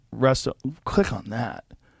resto. Click on that.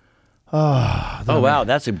 Oh wow,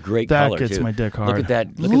 that's a great color, that gets too. my dick hard. Look at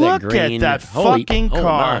that. Look at that green. At that fucking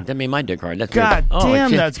car. Man, that made my dick hard. That's God good. damn,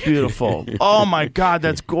 shit. that's beautiful. Oh my God,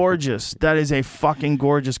 that's gorgeous. That is a fucking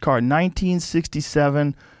gorgeous car.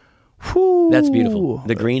 1967. Whew. That's beautiful.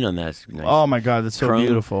 The green on that's nice. Oh my God, that's so Chrome.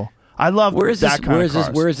 beautiful. I love Where is that this? kind Where of is this?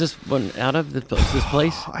 cars. Where is this one out of this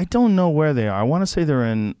place? I don't know where they are. I want to say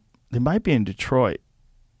they might be in Detroit.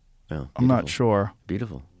 Oh, I'm not sure.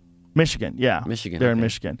 Beautiful. Michigan, yeah. Michigan, They're in okay.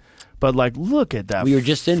 Michigan. But like, look at that We were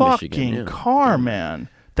just in fucking Michigan, yeah. car, man.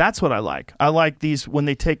 That's what I like. I like these when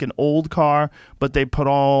they take an old car, but they put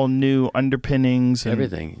all new underpinnings and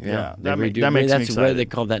Everything. Yeah. that makes me That's excited. what they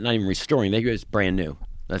call that. Not even restoring. It's brand new.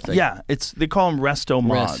 That's like, Yeah, they call them resto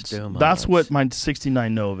mods. Resto That's mods. what my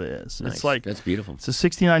 '69 Nova is. Nice. It's like That's beautiful. It's a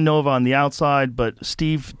 '69 Nova on the outside, but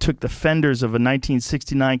Steve took the fenders of a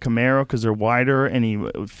 1969 Camaro because they're wider, and he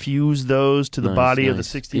fused those to the Nice, body of the nice.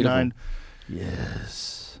 '69.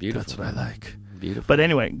 Yes, Beautiful. that's what I like. Beautiful. But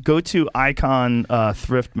anyway, go to Icon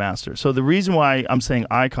Thrift Master. So the reason why I'm saying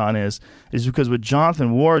Icon is because what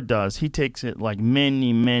Jonathan Ward does, he takes it like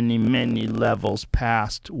many, many, many levels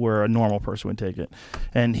past where a normal person would take it.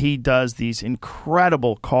 And he does these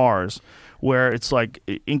incredible cars where it's like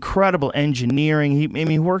incredible engineering.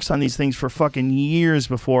 He works on these things for fucking years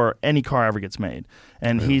before any car ever gets made.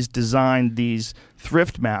 And he's designed these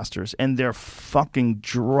Thrift Masters, and they're fucking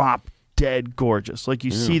drop dead gorgeous. Like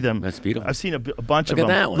you see them. That's beautiful. I've seen a bunch Look of at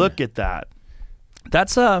them. that one. Look at that.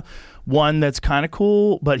 That's one that's kind of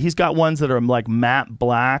cool, but he's got ones that are like matte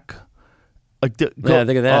black. Like look at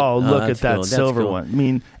that. Oh, look at that's that cool. That's silver cool. one. I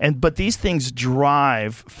mean, but these things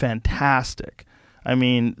drive fantastic. I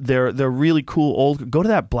mean, they're really cool. Old. Go to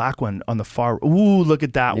that black one on the far. Ooh, look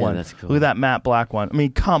at that one. That's cool. Look at that matte black one. I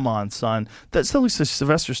mean, come on, son. That still looks like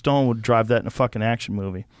Sylvester Stallone would drive that in a fucking action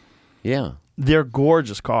movie. Yeah. They're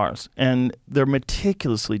gorgeous cars, and they're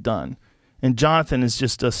meticulously done. And Jonathan is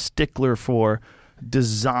just a stickler for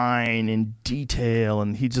design and detail,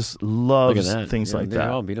 and he just Look at loves that. things like they're that.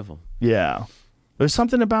 all beautiful. Yeah. There's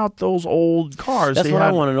something about those old cars. That's what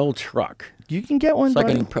I want, an old truck. You can get one, So I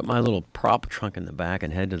buddy. can put my little prop trunk in the back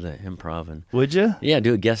and head to the Improv and Would you?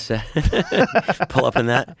 do a guest set. Pull up in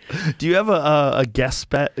that. Do you have a guest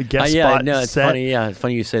spot Yeah, no, it's set? funny. Yeah, it's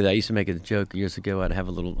funny you say that. I used to make a joke years ago. I'd have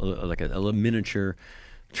a little miniature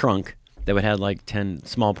trunk that would have like 10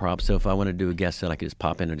 small props. So if I wanted to do a guest set, I could just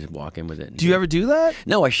pop in and just walk in with it. Do you ever do that?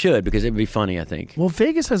 No, I should, because it would be funny, I think. Well,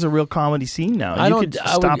 Vegas has a real comedy scene now. I You don't. could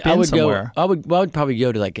I stop would. I in would somewhere. go. I would probably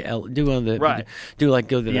go to like do one of the Right. Do like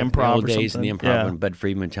go to The the Improv old or days in the something. Improv Yeah. when Bud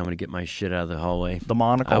Friedman tell me to get my shit out of the hallway. The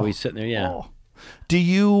monocle. I always sitting there. Yeah. Oh. Do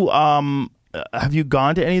you have you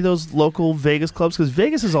gone to any of those local Vegas clubs? Because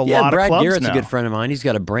Vegas is a Yeah, lot Brad of clubs Garrett's now. a good friend of mine. He's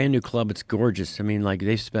got a brand new club. It's gorgeous. I mean, like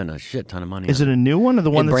they spent a shit ton of money. Is on it a new one or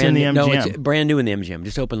the one that's in the MGM? No, it's brand new in the MGM.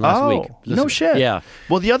 Just opened last week. No shit. Yeah.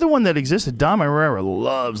 Well, the other one that existed, Dom Herrera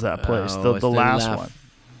loves that place. Oh, the last one.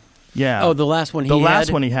 Yeah. Oh, the last one. The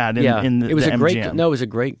last one he had in, yeah. in the, it was the a great. MGM. No, it was a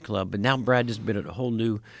great club. But now Brad just been at a whole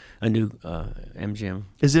new MGM.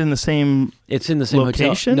 Is it in the same? It's in the same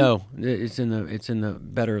location? hotel. No, it's in the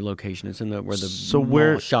better location. It's in the where the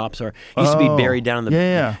where- mall shops are. It used to be Oh. buried down in the.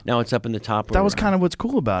 Yeah. Now it's up in the top. That was kind of what's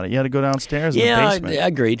cool about it. You had to go downstairs in Yeah, the I basement.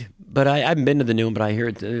 agreed. But I haven't been to the new one. But I hear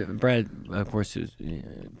it. Brad, of course, is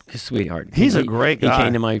a sweetheart. He's a great guy. He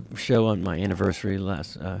came to my show on my anniversary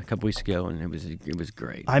last a couple weeks ago, and it was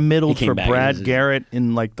great. I middled He came for back Brad and Garrett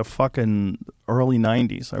in like the fucking early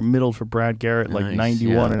 90s. I middled for Brad Garrett like Nice,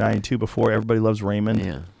 91 yeah. or 92 before Everybody Loves Raymond.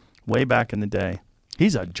 Yeah. Way back in the day.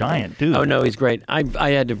 He's a giant dude. Oh no, he's great. I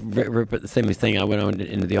had to rip the same thing. I went on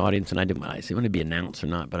into the audience and I didn't. I said, "Want to be announced or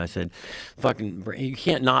not?" But I said, "Fucking, you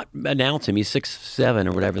can't not announce him. He's 6'7"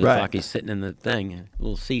 or whatever the Right. fuck. He's sitting in the thing, a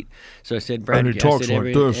little seat." So I said, "Brad, And he I talks said,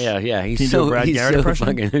 like this. Yeah, yeah. He's Can you do a so Brad he's Garrett so impression?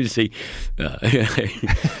 fucking. Let me see.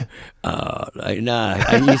 Nah,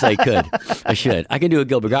 I used I could. I should. I can do a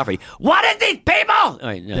Gilbert Gottfried. What is these people? All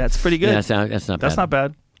right, no. That's pretty good. Yeah, that's not bad. That's not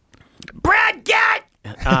bad. Brad Garrett.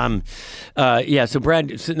 Yeah. So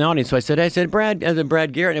Brad sitting in the audience. So I said, Brad,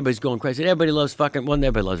 Brad Garrett. And everybody's going crazy. Everybody loves fucking. Well,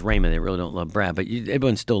 everybody loves Raymond. They really don't love Brad, but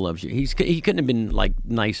everyone still loves you. He couldn't have been like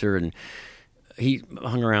nicer, and he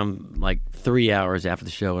hung around like 3 hours after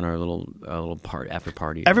the show in our little after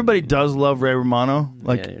party. Everybody does love Ray Romano.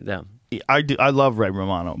 Like yeah. I do. I love Ray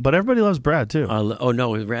Romano, but everybody loves Brad too. Oh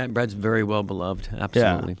no, Brad's very well beloved.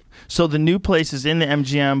 Absolutely. Yeah. So the new place is in the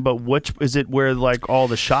MGM, but which is it? Where like all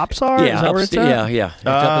the shops are? Yeah, is that where it's at? yeah. It's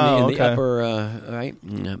up in the okay. upper right.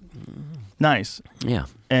 Nice. Yeah.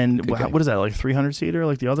 And Good guy. what is that? Like 300 seater,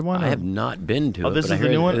 like the other one? I have not been to Oh, it. this but I is the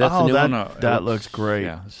heard new one. That's the new that, one. No, that it looks great.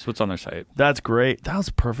 Yeah, that's what's on their site. That's great. That was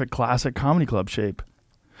perfect, classic comedy club shape.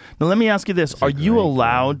 Now, let me ask you this. Are you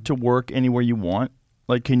allowed to work anywhere you want?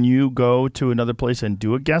 Like, can you go to another place and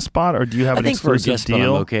do a guest spot, or do you have an exclusive for a guest deal? Spot,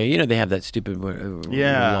 I'm okay. You know, they have that stupid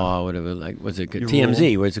law, whatever, like, what's it called?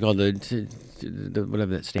 TMZ, what's it called? The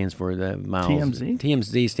whatever that stands for, the miles. TMZ?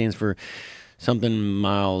 TMZ stands for something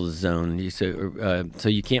mile zone. So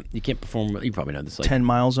you can't perform, you probably know this. Like 10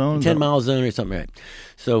 mile zone? 10 mile zone or something, right?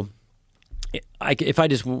 So if I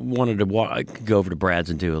just wanted to walk, I could go over to Brad's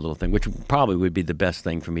and do a little thing, which probably would be the best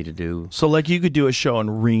thing for me to do. So, like, you could do a show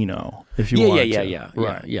in Reno if you wanted to.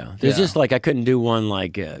 Yeah. There's just like I couldn't do one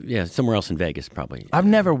like somewhere else in Vegas probably. I've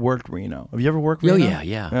never worked Reno. Have you ever worked Reno? Oh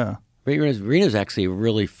yeah. Reno's actually a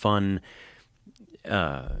really fun.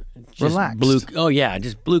 Relaxed.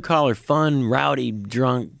 Just blue collar, fun, rowdy,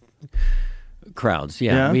 drunk crowds.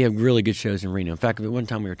 Yeah, we have really good shows in Reno. In fact, one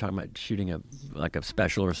time we were talking about shooting a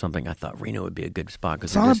special or something. I thought Reno would be a good spot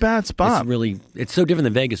because it's not a bad spot. It's so different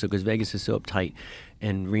than Vegas because Vegas is so uptight,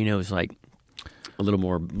 and Reno is like a little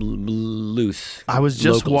more loose. I was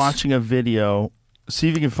just watching a video. See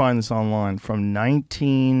if you can find this online from I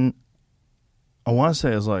want to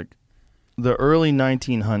say it was like the early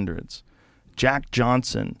 1900s. Jack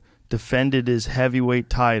Johnson defended his heavyweight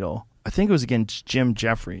title. I think it was against Jim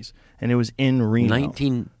Jeffries, and it was in Reno.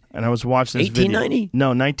 And I was watching this 1890? video.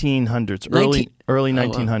 No, 1900s. Early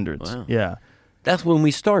 1900s. Wow. Yeah. That's when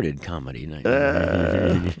we started comedy.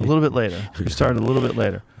 A little bit later. We started a little bit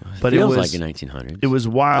later. But Feels like in 1900s. It was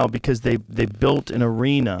wild because they built an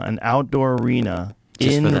arena, an outdoor arena,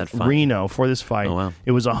 in Reno for this fight. Oh, wow.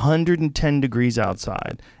 It was 110 degrees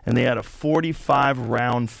outside, and they had a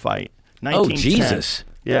 45-round fight. Oh, Jesus.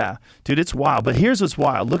 Yeah. Dude, it's wild. But here's what's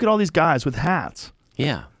wild. Look at all these guys with hats.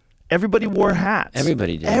 Yeah. Everybody wore hats.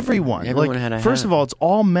 Everybody did. Everyone had a hat. First of all, it's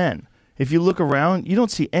all men. If you look around, you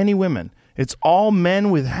don't see any women. It's all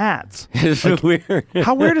men with hats. It's weird.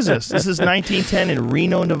 How weird is this? This is 1910 in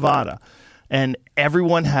Reno, Nevada. And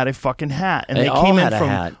everyone had a fucking hat. And they came in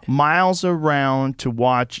from miles around to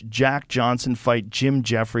watch Jack Johnson fight Jim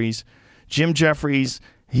Jeffries. Jim Jeffries,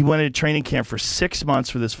 he went to training camp for 6 months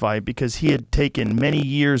for this fight because he had taken many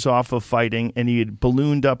years off of fighting, and he had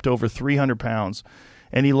ballooned up to over 300 pounds.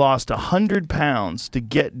 And he lost 100 pounds to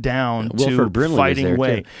get down to fighting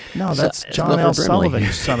weight. No, that's John L. Sullivan,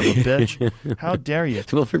 you son of a bitch. How dare you?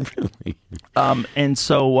 Wilford Brimley. And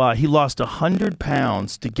so he lost 100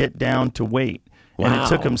 pounds to get down to weight. Wow. And it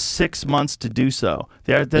took him 6 months to do so.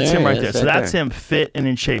 That's him right there. So that's him fit and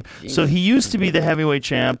in shape. Jeez. So he used to be the heavyweight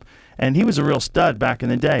champ, and he was a real stud back in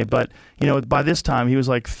the day. But, by this time, he was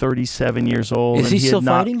like 37 years old. Is he still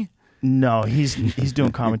fighting? No, he's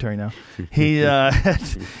doing commentary now. He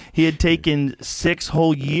had taken 6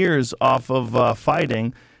 whole years off of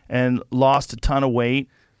fighting and lost a ton of weight.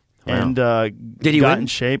 Wow. And did he got win? In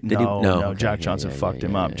shape. No. Jack Johnson fucked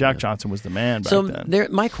him up. Jack Johnson was the man back then.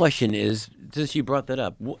 My question is, since you brought that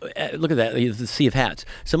up, look at that, the sea of hats.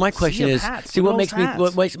 So my question is, what makes me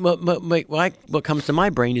what comes to my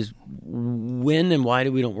brain is when and why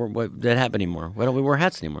do we don't wear that happen anymore? Why don't we wear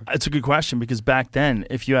hats anymore? It's a good question because back then,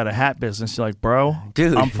 if you had a hat business, you're like, bro,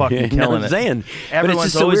 dude, I'm fucking killing it. Saying. Everyone's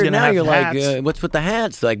it's just always so weird going to now. have You're hats. like, what's with the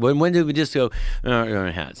hats? Like, when did we just go, no, we don't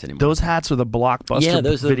have hats anymore? Those hats are the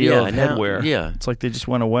Blockbuster video of headwear. Yeah. It's like they just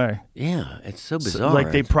went away. Yeah, it's so bizarre. So,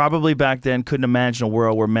 like they probably back then couldn't imagine a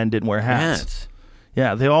world where men didn't wear hats.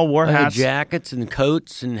 Yeah, they all wore hats. Jackets and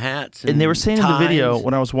coats and hats. And they were saying in the video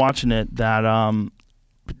when I was watching it that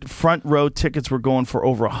front row tickets were going for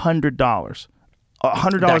over $100.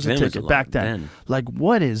 $100 a ticket back then. Like,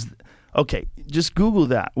 what is... Okay, just Google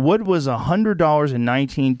that. What was $100 in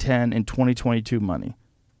 1910 and 2022 money?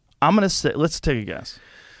 I'm going to say... Let's take a guess.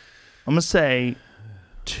 I'm going to say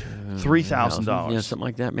 $3,000. Yeah, something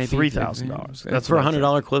like that, maybe. $3,000. That's for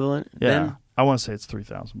 $100 equivalent? Yeah. Then? I want to say it's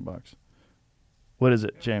 $3,000. What is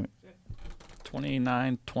it, Jamie?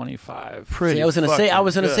 $29.25. Pretty. See, I was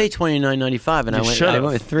going to say $29.95, and I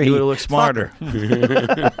went with $3. You would have looked smarter.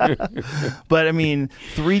 But I mean,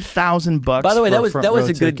 $3,000. By the way, that was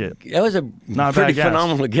a ticket. good. That was a not pretty bad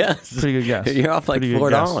phenomenal guess. Pretty good guess. You're off like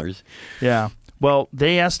 $4. Yeah. Well,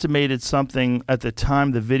 they estimated something at the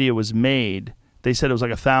time the video was made. They said it was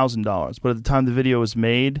like $1,000, but at the time the video was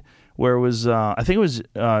made, where it was, I think it was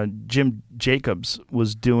Jim Jacobs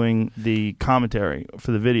was doing the commentary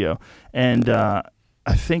for the video, and I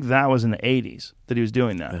think that was in the 80s that he was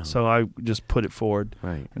doing that. Oh. So I just put it forward,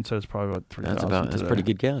 right? And so it's probably about $3,000. That's a pretty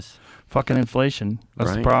good guess. Fucking inflation.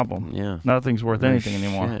 That's the problem. Yeah, nothing's worth anything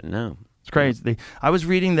anymore. Shit, no, it's crazy. I was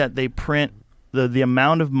reading that they print. The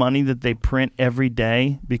amount of money that they print every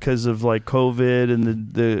day because of like COVID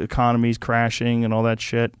and the economy's crashing and all that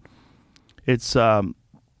shit, it's some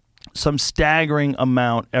staggering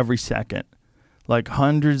amount every second. like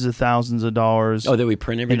hundreds of thousands of dollars. Oh, that we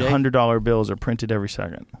print every and day? $100 bills are printed every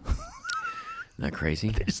second. Not crazy?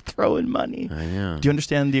 They just throw in money. I know. Do you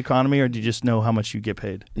understand the economy, or do you just know how much you get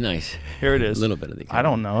paid? Nice. Here it is. A little bit of the economy. I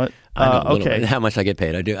don't know it. I know a little okay. bit. How much I get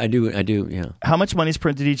paid? I do. Yeah. How much money is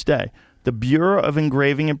printed each day? The Bureau of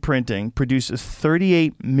Engraving and Printing produces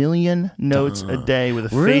 38 million notes a day with a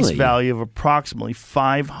face Really? value of approximately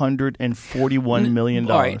 $541 million.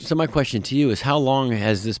 All right. So my question to you is, how long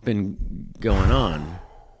has this been going on?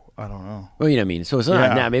 I don't know. Well, you know what I mean. So it's not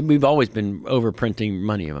Yeah. now. I mean, we've always been overprinting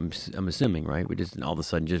money. I'm assuming, right? We just all of a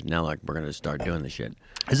sudden just now like we're going to start doing this shit.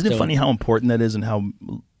 Isn't it So- funny how important that is and how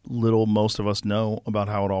little most of us know about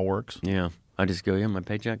how it all works? Yeah. I just go, my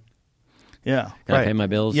paycheck. Yeah. Can I pay my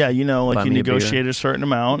bills? Yeah, you know, Buy like you me a beer? negotiate a certain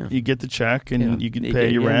amount, Yeah. you get the check, and Yeah. you can pay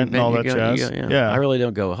your rent and all that jazz. I really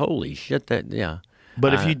don't go, holy shit, yeah.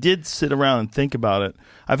 But if you did sit around and think about it,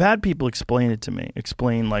 I've had people explain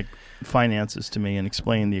like finances to me and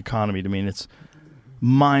explain the economy to me, and it's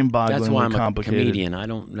mind-bogglingly That's why I'm complicated. a comedian. I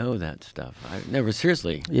don't know that stuff. I never,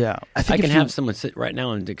 seriously. Yeah, I think can if you- have someone sit right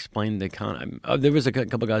now and explain the economy. Oh, there was a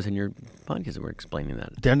couple guys in your podcast that were explaining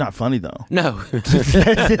that. They're not funny though. No.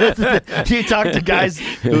 You talk to guys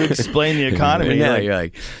who explain the economy. Yeah, like, you're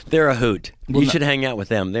like, they're a hoot. Well, You no- should hang out with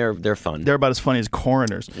them. They're fun. they're about as funny as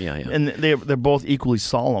coroners. Yeah, yeah. And they're both equally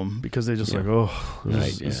solemn because they're just Yeah. like, oh, Right,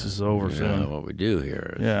 this yeah. is over You soon. know what we do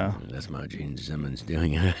here. Yeah. That's my Gene Simmons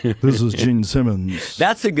doing it. This is Gene Simmons.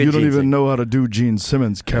 That's a good You don't Gene even Simmons. know how to do Gene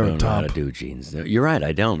Simmons I Carrot don't know how Top. to do Genes. You're right.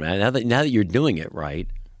 I don't. Man. Now that you're doing it right,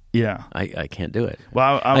 Yeah. I can't do it.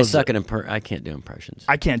 Well, I I was. suck at I can't do impressions.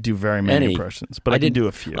 I can't do very many Any. impressions, but I can did do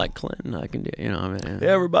a few. Like Clinton, I can do. I mean,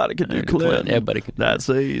 Everybody can I do can do Clinton. Clinton. Everybody can do That's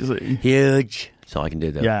easy. huge. That's all I can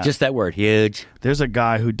do. Though. Yeah. Just that word, huge. There's a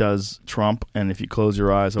guy who does Trump, and if you close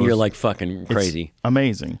your eyes, You're like fucking it's crazy.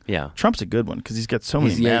 amazing. Yeah. Trump's a good one because he's got so many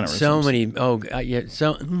He's- yeah, mannerisms. so many. Oh, yeah.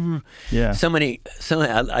 Yeah. So many.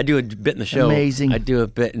 I do a bit in the show. Amazing. I do a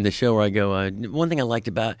bit in the show where I go. One thing I liked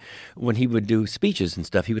about when he would do speeches and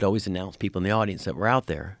stuff, he would always announce people in the audience that were out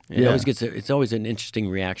there. It Yeah. always gets. It's always an interesting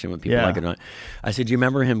reaction when people Yeah. like it or not. I said, "Do you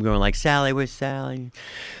remember him going like, Sally? Where's Sally?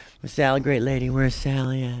 Where's Sally? Great lady. Where's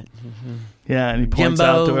Sally at? Yeah, and he points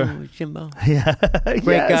out to her. Jimbo. Yeah. Great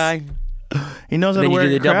Yes. guy." He knows how Then to you wear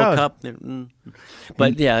do a the double crowd. cup.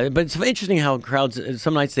 But yeah, but it's interesting how crowds.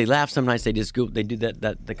 Some nights they laugh. Some nights they just go. They do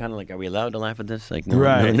that. They kind of like, are we allowed to laugh at this? Like, no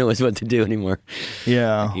Right. one knows what to do anymore.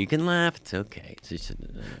 Yeah. You can laugh. It's okay. It's just,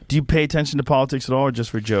 Do you pay attention to politics at all, or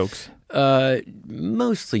just for jokes?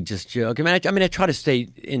 mostly just joke. I mean, I try to stay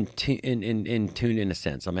in tune in a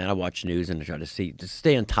sense. I mean, I watch news and I try to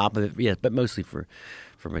stay on top of it. Yeah, but mostly for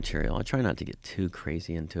material. I try not to get too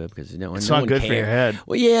crazy into it because It's no not one good cares. for your head.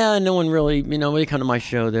 Well, yeah, no one really. When they come to my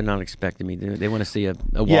show, they're not expecting me. They want to see a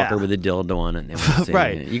walker Yeah. with a dildo on it. And they want to see,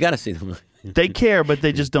 Right. You got to see them. They care, but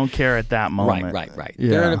they just don't care at that moment. Right.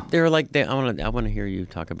 Yeah. They're like I want to hear you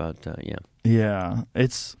talk about yeah. Yeah,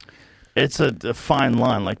 it's a fine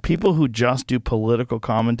line. Like people who just do political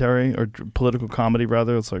commentary or political comedy,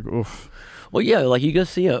 rather, it's like, oof. Well, yeah, like you go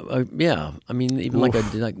see yeah. I mean, even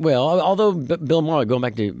although Bill Maher, going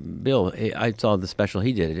back to Bill, I saw the special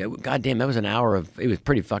he did. God damn, that was an hour of. It was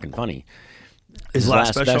pretty fucking funny. His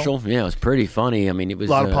last special? Yeah, it was pretty funny. I mean, it was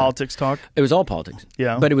A lot of politics talk. It was all politics.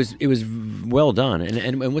 Yeah. but it was well done.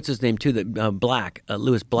 And what's his name too? That Black,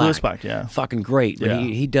 Louis Black. Louis Black, yeah. fucking great. When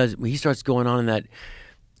Yeah. he starts going on in that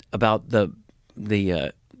about the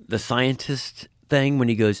scientist thing when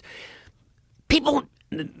he goes, people.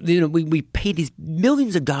 We pay these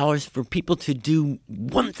millions of dollars for people to do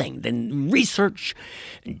one thing, then research,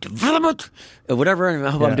 and development, or whatever. And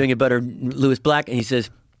I hope I'm doing it better, Louis Black. And he says,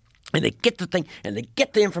 and they get the thing, and they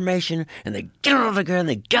get the information, and they get it all together, and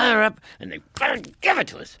they gather up, and they give it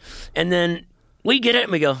to us. And then we get it,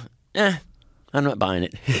 and we go, I'm not buying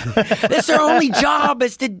it. That's their only job.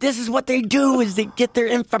 This is what they do, is they get their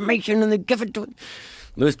information, and they give it to us.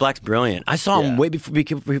 Louis Black's brilliant. I saw him way before,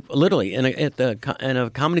 literally in a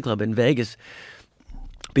comedy club in Vegas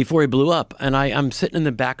before he blew up. And I'm sitting in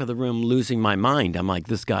the back of the room losing my mind. I'm like,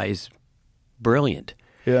 this guy is brilliant.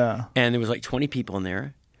 Yeah. And there was like 20 people in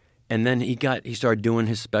there. And then he started doing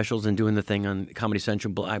his specials and doing the thing on Comedy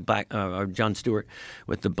Central, Jon Stewart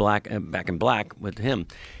with the Back in Black with him.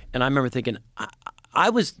 And I remember thinking, I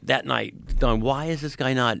was that night going, why is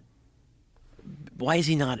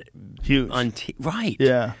he not Huge. on right?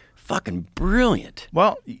 Yeah. Fucking brilliant.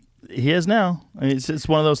 Well, he is now. I mean, it's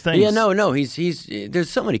one of those things. Yeah, no, he's there's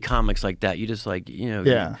so many comics like that. You just like,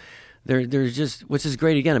 Yeah. There's just, which is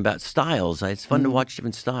great again about styles. It's fun to watch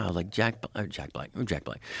different styles, like Jack Black,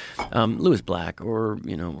 Louis Black, or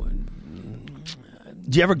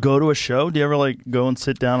Do you ever go to a show? Do you ever like go and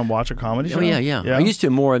sit down and watch a comedy show? Oh yeah. I used to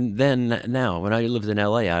more than now. When I lived in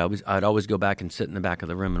L.A., I'd always go back and sit in the back of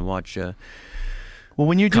the room and watch. Well,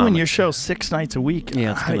 when you're doing your show 6 nights a week,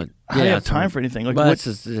 how do you have time for anything? Like, that's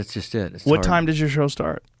just it. It's what hard. time does your show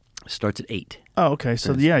start? It starts at 8. Oh, okay.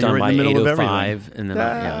 So It's you're done in the middle of everything. 5, and then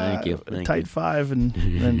thank you. Tight 5, and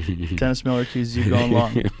then Dennis Miller accuses you going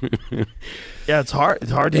long. Yeah, it's hard.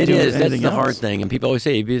 It's hard to do It is. That's anything the else. hard thing. And people always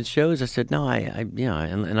say, "You do shows?" I said, "No,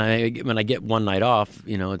 And when I get one night off,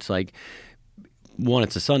 it's like one.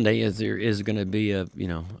 It's a Sunday. There is going to be a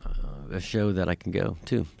show that I can go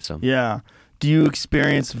to. So Yeah. Do you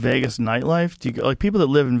experience Vegas nightlife? Do you like people that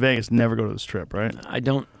live in Vegas never go to the Strip, right? I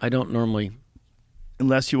don't normally.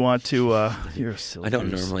 Unless you want to. You're a silly. I don't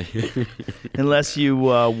goose. normally. Unless you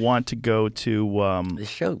want to go to. This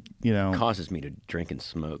show causes me to drink and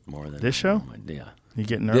smoke more than This show? Yeah. You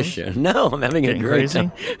getting nervous? This show? No, I'm having a Getting great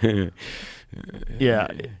crazy? time. Yeah.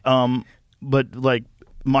 But like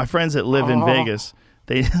my friends that live in Vegas,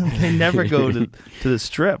 they never go to the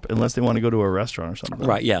Strip unless they want to go to a restaurant or something.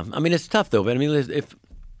 Right. Yeah. I mean, it's tough though. But I mean, if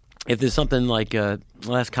there's something like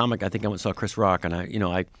last comic, I think I went and saw Chris Rock, and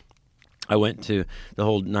I went to the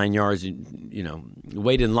whole 9 yards.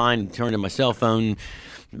 Waited in line, turned in my cell phone,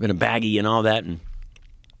 in a baggie and all that,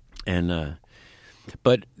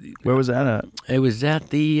 but Where was that at? it was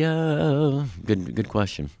at the good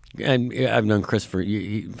question. And I've known Chris for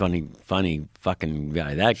funny fucking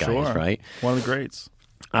guy. That guy is right. One of the greats.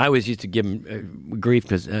 I always used to give him grief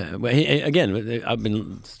because, again, I've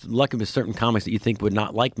been lucky with certain comics that you think would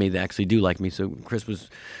not like me that actually do like me. So Chris was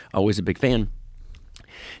always a big fan.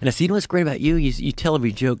 And I said, what's great about you? You tell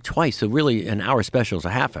every joke twice. So really, an hour special is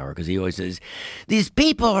a half hour because he always says, these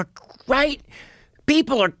people are right.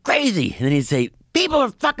 People are crazy. And then he'd say, people are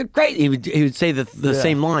fucking crazy. He would say the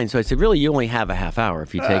same line. So I said, really, you only have a half hour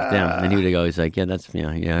if you take them. And he would go, he's like,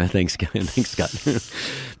 yeah, thanks, Scott.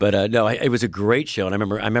 But no, it was a great show. And I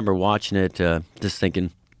remember watching it, just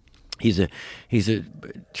thinking, he's a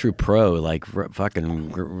true pro, like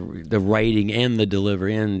fucking the writing and the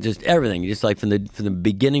delivery and just everything. Just like from the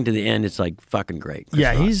beginning to the end, it's like fucking great.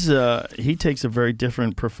 Chris Rock. He takes a very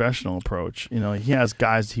different professional approach. He has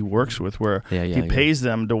guys he works with where he pays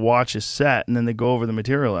them to watch his set and then they go over the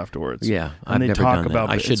material afterwards. Yeah, and I've they never talk done about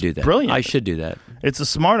that. I should do that. Brilliant. I should do that. It's a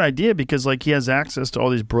smart idea because like he has access to all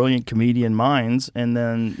these brilliant comedian minds, and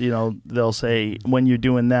then they'll say when you're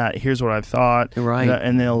doing that, here's what I thought, right?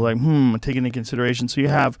 And they'll like take into consideration. So you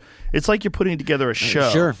have it's like you're putting together a show.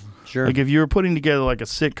 Sure. Like if you were putting together like a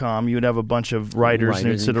sitcom, you would have a bunch of writers and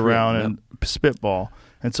you'd sit around and spitball.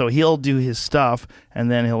 And so he'll do his stuff,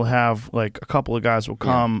 and then he'll have like a couple of guys will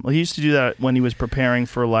come. Well, he used to do that when he was preparing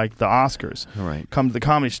for like the Oscars. Right. Come to the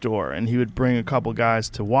Comedy Store, and he would bring a couple of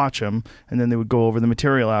guys to watch him, and then they would go over the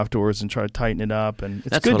material afterwards and try to tighten it up. And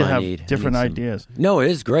it's good to have different ideas. No,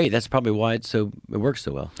 it is great. That's probably why it works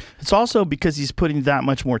so well. It's also because he's putting that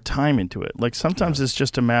much more time into it. Like sometimes it's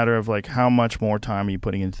just a matter of like how much more time are you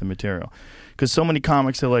putting into the material. Because so many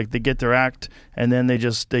comics are like they get their act and then they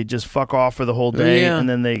just fuck off for the whole day and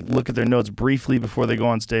then they look at their notes briefly before they go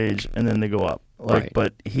on stage and then they go up.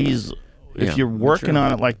 But if you're working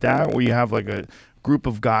on it like that, where you have like a group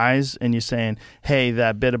of guys and you're saying, hey,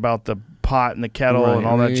 that bit about the pot and the kettle and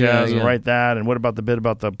all that jazz and write that, and what about the bit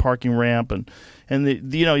about the parking ramp and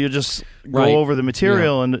you just go over the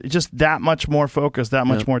material and just that much more focus, that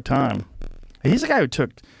much more time. He's a guy who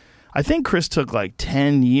I think Chris took like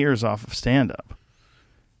 10 years off of stand-up.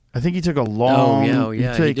 I think he took a long. He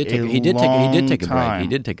did take a break. He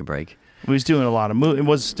did take a break. He was doing a lot of movies. He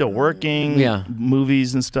was still working,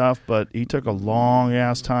 movies and stuff, but he took a long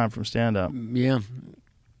ass time from stand-up. Yeah.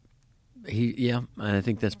 And I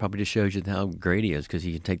think that's probably just shows you how great he is because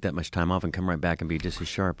he can take that much time off and come right back and be just as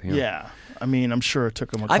sharp. Yeah. I mean, I'm sure it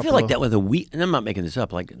took him I feel like that with a week, and I'm not making this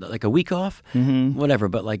up, like a week off, whatever,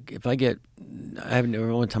 but like if I get,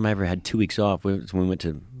 one time I ever had 2 weeks off when we went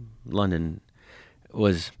to London,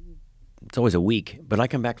 it's always a week, but I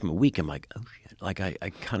come back from a week, I'm like, oh shit, like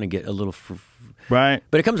I kind of get a little... Right.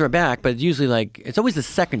 But it comes right back, but it's usually like, it's always the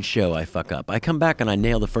second show I fuck up. I come back and I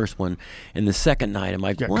nail the first one, and the second night I'm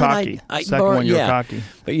like, you're cocky. Second one you're cocky.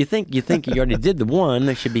 But you think you already did the one,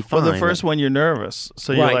 that should be fine. Well, the first one you're nervous,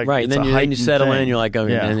 so you're like, right, it's and then you settle in, you're like, oh,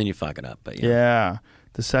 yeah. and then you fuck it up. But yeah.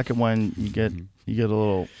 The second one you get a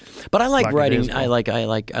little. But I like writing. I like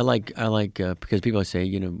because people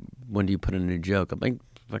say, when do you put in a new joke? I'm like,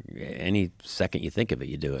 any second you think of it,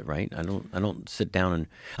 you do it, right? I don't sit down and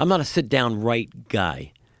I'm not a sit down write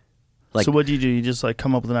guy. Like, so what do? You just like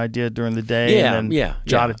come up with an idea during the day and then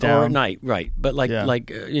jot it down? Or at night, right. But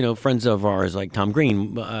friends of ours like Tom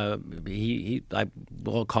Green, I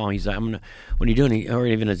will call him, he's like, what are you doing? Or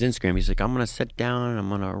even his Instagram, he's like, I'm going to sit down and I'm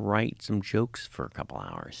going to write some jokes for a couple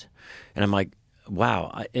hours. And I'm like,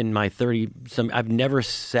 wow, in my 30-some, I've never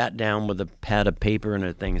sat down with a pad of paper and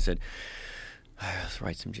a thing and said, let's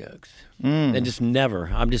write some jokes. And just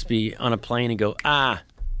never. I'll just be on a plane and go,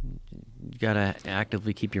 you gotta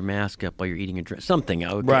actively keep your mask up while you're eating a drink. Something.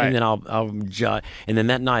 Right. And then I'll jot. And then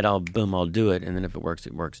that night I'll do it. And then if it works,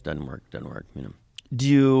 it works. Doesn't work. You know. Do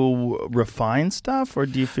you refine stuff, or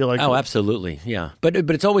do you feel like? Oh, absolutely. Yeah. But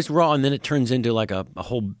it's always raw, and then it turns into like a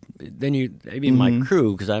whole. Then my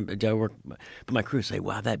crew, because I work, but my crew say,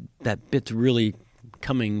 wow, that bit's really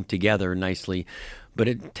coming together nicely, but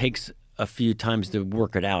it takes a few times to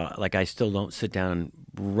work it out. Like I still don't sit down and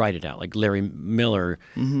write it out. Like Larry Miller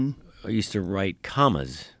used to write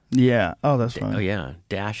commas. Yeah. Oh, that's funny. Oh yeah,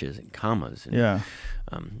 dashes and commas. And, yeah.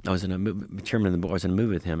 I was in a movie, chairman of the board. I was in a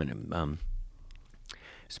movie with him, and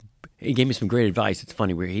he gave me some great advice. It's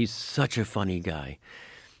funny, where he's such a funny guy,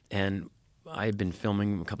 and I had been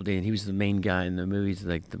filming a couple of days, and he was the main guy in the movies,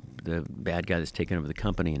 like the bad guy that's taken over the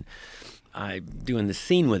company, and I'm doing the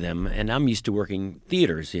scene with him, and I'm used to working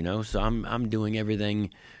theaters, you know, so I'm doing everything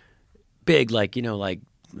big, like, you know, like,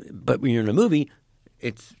 but when you're in a movie,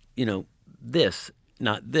 it's, you know, this,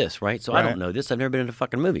 not this, right? So right. I don't know this. I've never been in a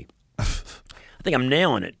fucking movie. I think I'm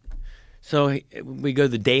nailing it. So we go to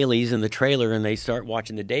the dailies in the trailer, and they start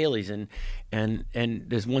watching the dailies, and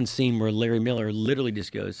there's one scene where Larry Miller literally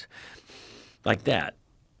just goes like that.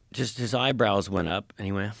 Just his eyebrows went up, and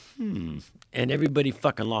he went, and everybody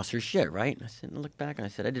fucking lost their shit, right? And I said, look back, and I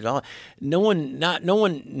said, I did all. No one not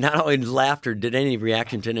only laughed or did any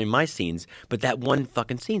reaction to any of my scenes, but that one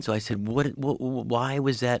fucking scene. So I said, why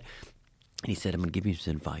was that? And he said, I'm going to give you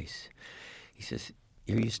some advice. He says,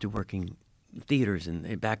 you're used to working theaters,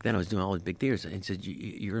 and back then I was doing all the big theaters, and he said,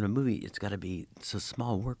 you're in a movie, it's got to be so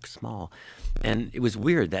small, work small. And it was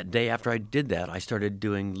weird. That day after I did that, I started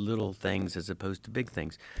doing little things as opposed to big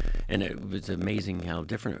things, and it was amazing how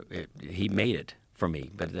different he made it for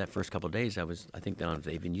me. But that first couple of days, I think they don't know if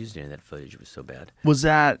they even used any of that footage. It was so bad. Was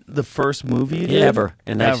that the first movie you did? Ever.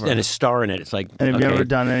 And a star in it. It's like, and have you ever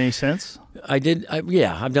done any since? I did.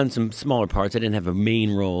 I've done some smaller parts. I didn't have a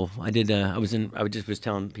main role. I did. I was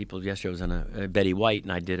telling people yesterday I was on a Betty White,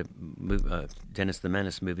 and I did a Dennis the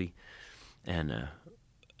Menace movie, and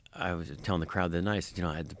I was telling the crowd that night. I said, you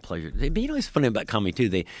know, I had the pleasure. But you know, it's funny about comedy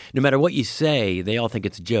too. No matter what you say, they all think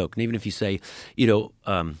it's a joke. And even if you say, you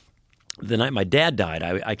know, the night my dad died,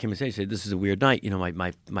 I came and said, this is a weird night. You know,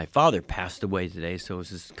 my father passed away today, so it was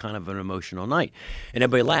just kind of an emotional night, and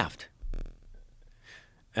everybody laughed.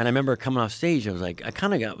 And I remember coming off stage, I was like,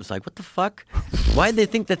 what the fuck? Why did they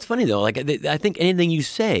think that's funny though? Like, I think anything you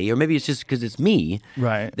say, or maybe it's just because it's me.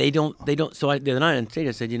 Right. They don't. So the other night on stage,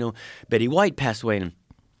 I said, you know, Betty White passed away, and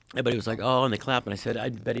everybody was like, oh, and they clapped, and I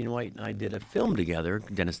said, Betty White and I did a film together,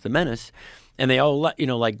 Dennis the Menace, and they all, you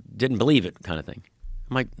know, like didn't believe it, kind of thing.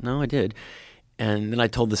 I'm like, no, I did. And then I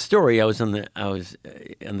told the story. I was on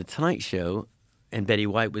the Tonight Show, and Betty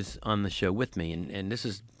White was on the show with me, and this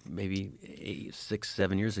is maybe 6,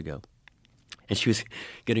 7 years ago, and she was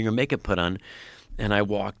getting her makeup put on, and I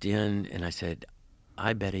walked in and I said,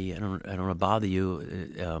 "Hi, Betty. I don't want to bother you.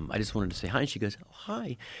 I just wanted to say hi." And she goes, "Oh,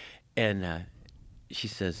 hi," and she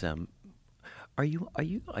says, Are you?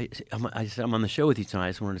 I said, I'm on the show with you tonight. I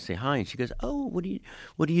just wanted to say hi. And she goes, oh, what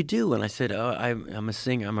do you do? And I said, oh, I'm a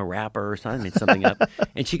singer. I'm a rapper or something. I made something up.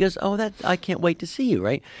 And she goes, oh, I can't wait to see you,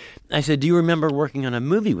 right? I said, do you remember working on a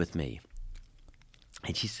movie with me?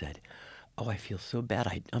 And she said, oh, I feel so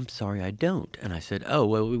bad. I'm sorry, I don't. And I said, oh,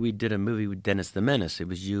 well, we did a movie with Dennis the Menace. It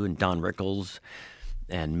was you and Don Rickles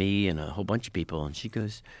and me and a whole bunch of people. And she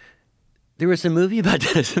goes, there was a movie about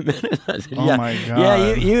Dennis the Menace. I said, oh, yeah, my God.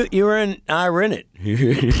 Yeah, you were in, I were in it.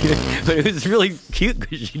 But it was really cute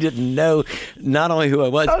because she didn't know not only who I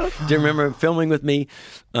was, didn't remember filming with me.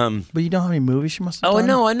 But you know how many movies she must have done?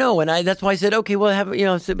 I know. And that's why I said, okay, well, have, you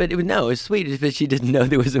know, but it was sweet, but she didn't know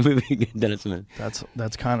there was a movie Dennis the Menace.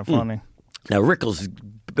 That's kind of funny. Now, Rickles is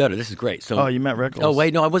better. This is great. So, oh, you met Rickles? Oh,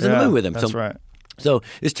 wait, no, I was in the movie with him. That's right. So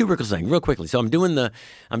there's two Rickles things, real quickly. So I'm doing the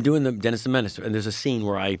Dennis the Menace, and there's a scene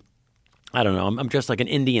where I don't know. I'm dressed like an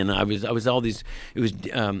Indian. I was all these. It was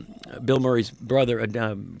Bill Murray's brother,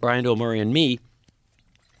 Brian Doyle Murray, and me.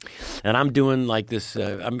 And I'm doing like this.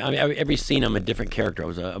 Every scene, I'm a different character.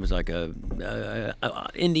 I was like a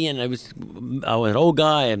Indian. I was an old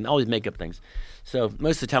guy, and all these makeup things. So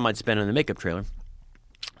most of the time, I'd spend in the makeup trailer.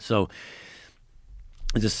 So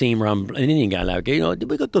there's a scene where I'm an Indian guy, like, we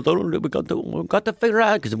got to figure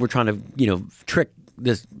out, because we're trying to, trick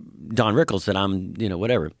this Don Rickles that I'm,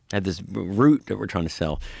 whatever, had this route that we're trying to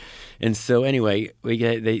sell. And so anyway, I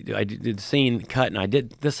did the scene cut,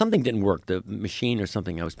 and something didn't work. The machine or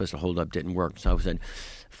something I was supposed to hold up didn't work. So I said,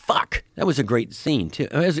 fuck, that was a great scene, too.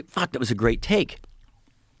 That was a great take.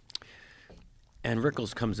 And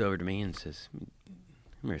Rickles comes over to me and says,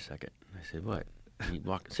 come here a second. I said, what? And he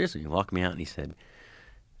walked me out, and he said,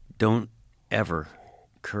 don't ever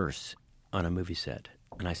curse on a movie set.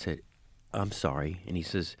 And I said, I'm sorry. And he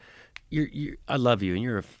says, I love you, and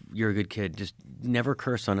you're a good kid. Just never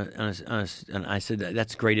curse on a. And I said,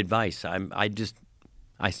 that's great advice.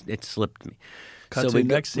 It slipped me. Cut to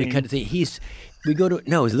next scene. We go to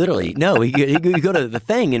the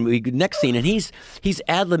thing, and next scene, and he's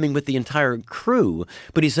ad-libbing with the entire crew,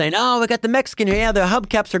 but he's saying, "Oh, we got the Mexican here. Yeah, the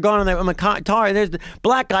hubcaps are gone on my car. There's the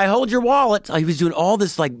black guy. Hold your wallet." He was doing all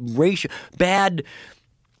this like racial bad.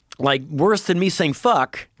 Like worse than me saying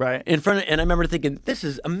fuck, right? In front of, and I remember thinking, this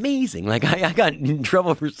is amazing. Like I got in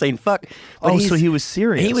trouble for saying fuck. But so he was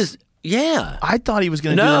serious. He was, yeah. I thought he was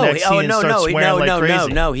going to do the next scene and start swearing like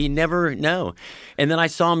crazy. No, he never, no. And then I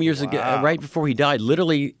saw him years ago, right before he died,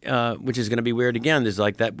 literally, which is going to be weird again. There's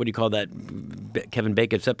like that, what do you call that, Kevin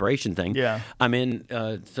Bacon separation thing. Yeah. I'm in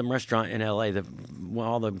some restaurant in L.A.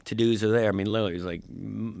 All the to-dos are there. I mean, literally, there's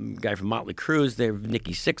like guy from Motley Crue there,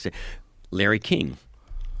 Nikki Sixx, Larry King.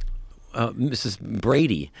 Mrs.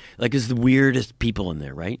 Brady, like, is the weirdest people in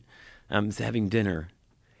there, right? I'm having dinner,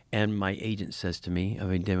 and my agent says to me, I'm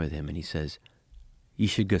having dinner with him, and he says, you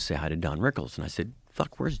should go say hi to Don Rickles. And I said,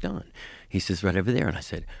 fuck, where's Don? He says, right over there. And I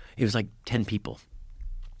said, it was like 10 people.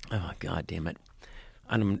 Oh, God damn it.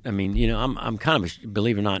 I'm kind of,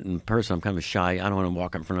 believe it or not, in person, I'm kind of shy. I don't want to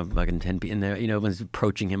walk in front of fucking 10 people in there. Everyone's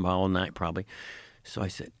approaching him all night, probably. So I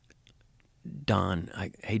said, Don,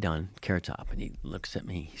 hey Don, Carrot Top, and he looks at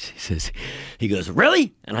me. He goes,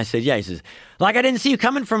 really? And I said, yeah. He says, like, I didn't see you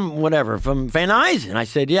coming from Van Nuys. And I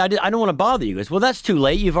said, yeah, I don't want to bother you. He goes, well, that's too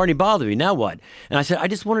late. You've already bothered me. Now what? And I said, I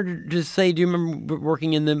just wanted to say, do you remember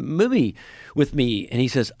working in the movie with me? And he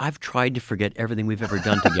says, I've tried to forget everything we've ever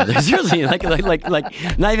done together. Seriously, like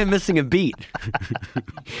not even missing a beat.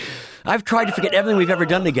 I've tried to forget everything we've ever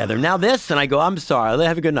done together. Now this, and I go, I'm sorry.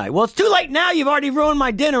 Have a good night. Well, it's too late now. You've already ruined my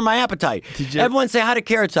dinner, my appetite. Everyone say hi to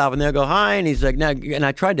Carrot Top, and they'll go, hi. And he's like, no. And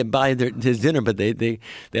I tried to buy his dinner, but the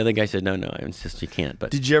other guy said, no, I insist you can't. But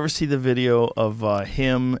did you ever see the video of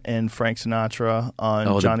him and Frank Sinatra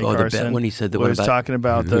on Johnny Carson? When he said he was talking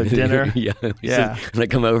about the dinner? Yeah. Yeah. When I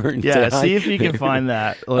come over and say hi. See if you can find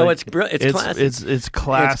that. Like, it's classic. It's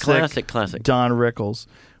classic. It's classic. Don Rickles.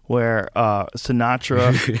 Where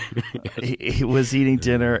Sinatra he was eating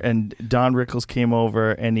dinner and Don Rickles came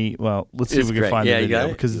over and let's see if we can find the video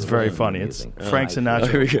because it's very funny. It's Frank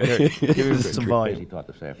Sinatra. Give me some volume. Crazy thought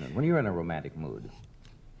this afternoon. When you're in a romantic mood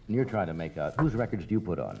and you're trying to make out, whose records do you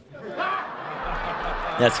put on?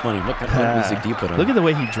 That's funny. What kind of music do you put on? Look at the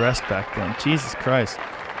way he dressed back then. Jesus Christ.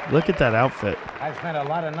 Look at that outfit. I've spent a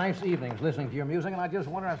lot of nice evenings listening to your music, and I just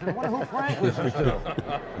wonder who Frank listens to.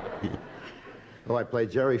 Oh, I play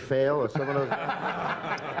Jerry Fail or some of those.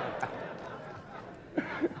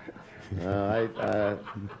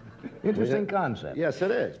 Interesting concept. Yes, it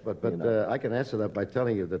is. But I can answer that by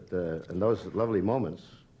telling you that in those lovely moments,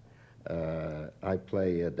 I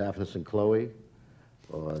play Daphnis and Chloe,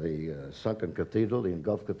 or the Sunken Cathedral, the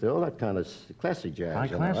Engulfed Cathedral, that kind of classy jazz. I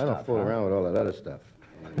don't fool around with all that other stuff.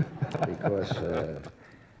 Because...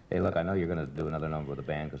 Hey, look, I know you're going to do another number with the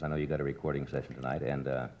band because I know you got a recording session tonight, and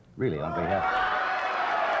really, on behalf...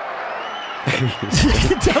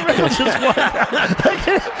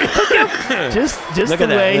 just the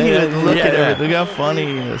way he would look at everything. Look how funny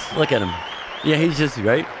he is. Look at him. Yeah, he's just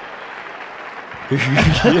right.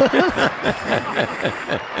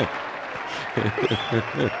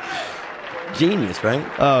 Genius, right?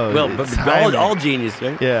 Oh, well, but all genius,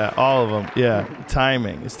 right? Yeah, all of them. Yeah,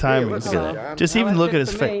 timing. It's timing. Look at that. Just even look at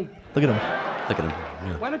his face. Look at him. Look at him.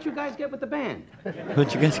 Yeah. Why don't you guys get with the band? Why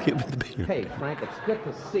don't you guys get with the band? Hey, Frank, it's good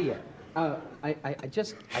to see you. I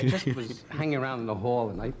just was hanging around in the hall,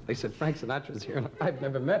 and they said Frank Sinatra's here, and I've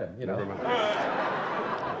never met him,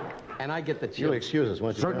 And I get the chills. You'll excuse us,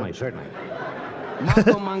 won't you? Certainly.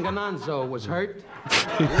 Marco Mangananzo was hurt.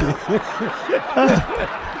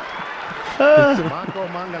 Marco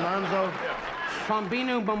Mangananzo.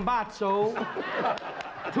 Trombino Bombazzo.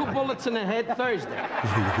 2 bullets in the head Thursday.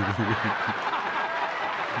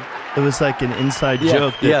 It was like an inside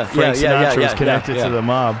joke that Frank Sinatra was connected to the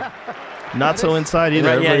mob. Not so inside either.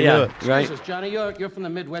 Right, yeah, Everybody yeah. do it. Right. Jesus, Johnny, you're from the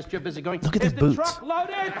Midwest. You're busy going. Look at "Is their the boots." truck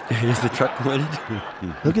loaded? Is the truck loaded?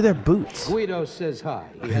 Look at their boots. Guido says hi.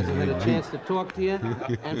 He hasn't had a chance to talk to you.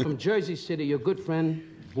 And from Jersey City, your good friend,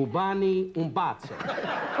 Bubani Umbatse.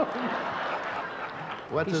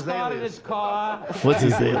 What's He his started alias? his car. What's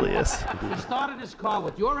his alias? He started his car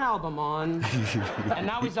with your album on, and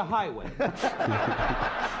now he's a highway.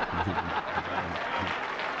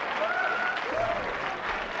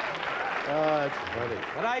 Oh, that's funny.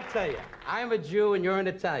 But I tell you, I'm a Jew and you're an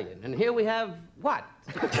Italian, and here we have what?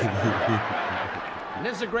 And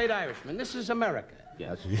this is a great Irishman. This is America.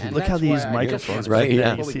 Yes. And Look how that's they why use I microphones just- Right,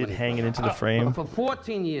 yeah. You see it hanging into the frame. For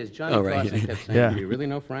 14 years, Johnny Oh, right. Carson kept saying, Yeah. "Do you really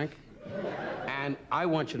know Frank?" And I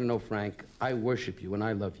want you to know, Frank, I worship you and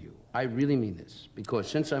I love you. I really mean this, because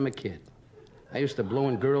since I'm a kid, I used to blow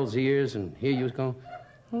in girls' ears and hear you go,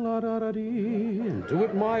 la-da-da-dee, and do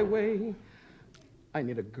it my way. I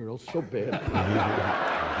need a girl so bad.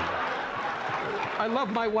 I love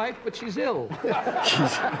my wife, but she's ill. I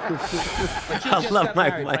love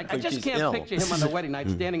my wife, I but just she's can't ill. picture him on the wedding night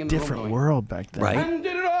standing in the room Different going, world back then. Right. "And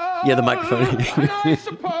did it all Yeah, the microphone. and I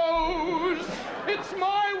suppose it's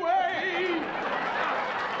my way."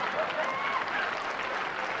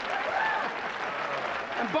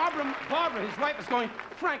 And Barbara, his wife, is going,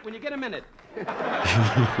 "Frank, when you get a minute."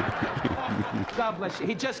 God bless you.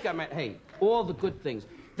 He just got married. Hey, all the good things.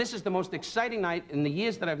 This is the most exciting night in the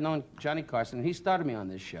years that I've known Johnny Carson. He started me on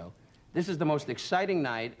this show. This is the most exciting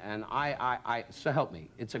night, and so help me.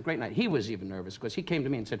 It's a great night. He was even nervous because he came to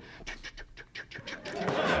me and said,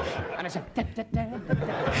 and I said,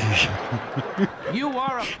 "You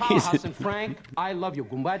are a powerhouse, and Frank, I love you."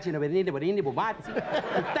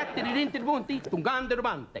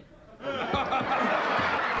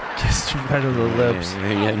 Just right on the lips.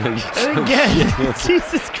 Yeah, no, And again,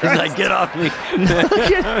 Jesus He's Christ. like, get off me. Did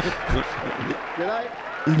I?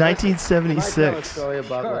 Can I tell a 1976. story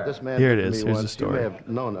about what this man Here it did to is. me Here's the once? story. You may have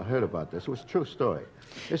known or heard about this. It was a true story.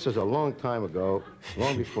 This is a long time ago,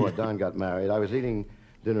 long before Don got married. I was eating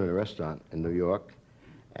dinner in a restaurant in New York,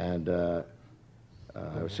 and I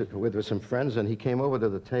was sitting with some friends, and he came over to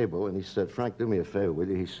the table, and he said, "Frank, do me a favor, will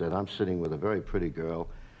you?" He said, "I'm sitting with a very pretty girl,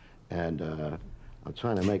 and I'm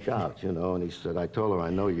trying to make out, you know." And he said, "I told her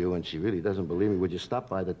I know you, and she really doesn't believe me. Would you stop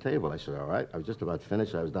by the table?" I said, "All right." I was just about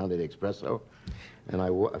finished. I was down to the espresso. And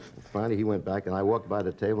finally, he went back, and I walked by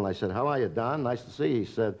the table, and I said, "How are you, Don? Nice to see you." He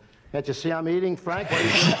said, "Can't you see I'm eating, Frank? What are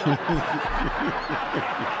you doing?"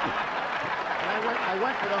 And I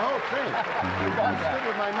went for the whole thing. I stood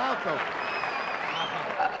with my mouth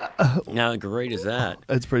open. How great is that?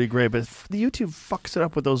 It's pretty great, but the YouTube fucks it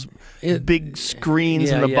up with those It- big screens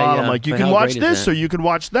in yeah, the yeah, bottom. yeah. Like, you But can how watch great is this that? or you can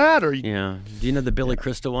watch that. Or Yeah. Do you know the Billy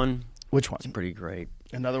Crystal one? Which one? It's pretty great.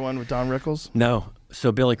 Another one with Don Rickles? No.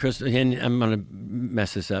 So Billy Crystal, and I'm going to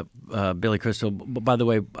mess this up. Billy Crystal, by the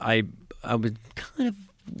way, I was kind of,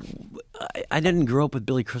 I didn't grow up with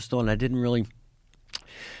Billy Crystal, and I didn't really,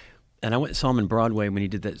 and I went and saw him in Broadway when he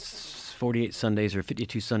did that 48 Sundays or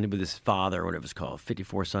 52 Sunday with his father, or whatever it's called,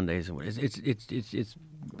 54 Sundays. It's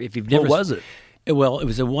if you've never. What was it? Well, it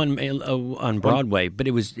was a one on Broadway, but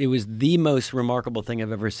it was the most remarkable thing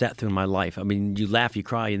I've ever sat through in my life. I mean, you laugh, you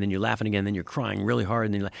cry, and then you're laughing again, and then you're crying really hard,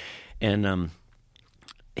 and then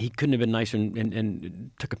he couldn't have been nicer, and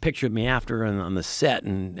took a picture of me after on the set.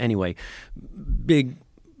 And anyway, big,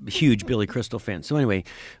 huge Billy Crystal fan. So anyway,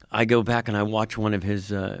 I go back and I watch one of his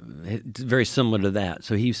very similar to that.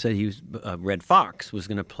 So he said Red Fox was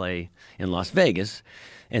going to play in Las Vegas.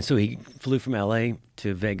 And so he flew from L.A.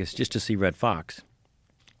 to Vegas just to see Red Fox. It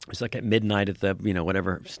was like at midnight at the,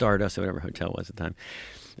 whatever, Stardust or whatever hotel was at the time.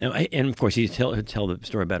 And of course, he'd tell the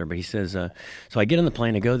story better, but he says, so I get on the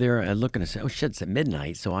plane, I go there, I look and I say, oh shit, it's at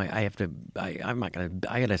midnight, so I got to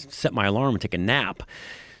set my alarm and take a nap.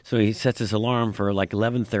 So he sets his alarm for like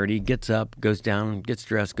 11:30, gets up, goes down, gets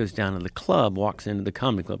dressed, goes down to the club, walks into the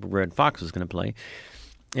comedy club where Red Fox was going to play,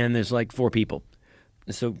 and there's like 4 people.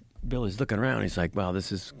 And so Billy's looking around, he's like, wow,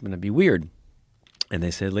 this is going to be weird. And they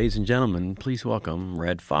said, ladies and gentlemen, please welcome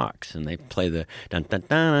Red Fox. And they play the dun dun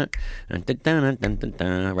dun dun dun dun dun dun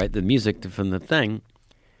dun, right, the music from the thing.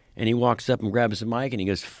 And he walks up and grabs the mic and he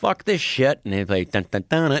goes, fuck this shit. And they play dun dun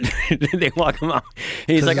dun. They walk him out.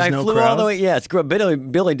 And he's like, I flew all the way. Yeah, it's great.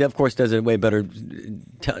 Billy, of course, does it way better.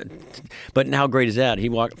 But how great is that? He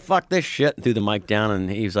walked, fuck this shit, and threw the mic down. And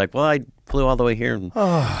he's like, well, I flew all the way here and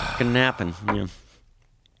took a nap. And,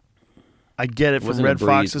 I get it from Wasn't a Red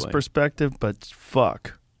Fox's breezeway. perspective, but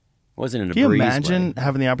fuck. wasn't in a Can you breeze imagine way.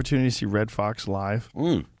 having the opportunity to see Red Fox live?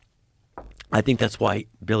 I think that's why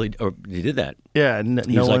Billy he did that. Yeah, He no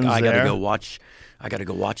was like, one's I gotta there. go watch. I gotta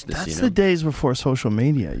go watch this. That's you know? the days before social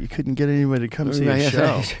media. You couldn't get anybody to come see a Right,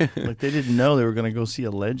 show. yeah. Like they didn't know they were going to go see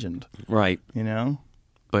a legend. Right. You know.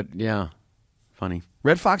 But yeah, funny.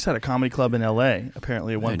 Red Fox had a comedy club in L.A.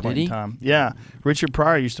 apparently at one Did point he? in time. Yeah, Richard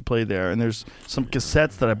Pryor used to play there, and there's some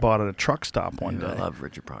cassettes that I bought at a truck stop one day. I love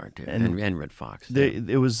Richard Pryor too, And and Red Fox.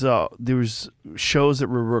 There was shows that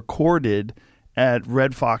were recorded at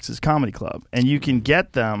Red Fox's comedy club, and you can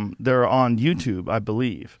get them. They're on YouTube, I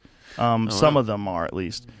believe. Some of them are at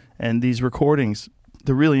least, and these recordings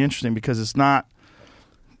they're really interesting because it's not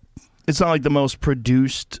like the most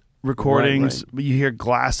produced recordings, Right. but you hear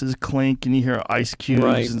glasses clink and you hear ice cubes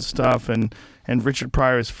Right. and stuff, and Richard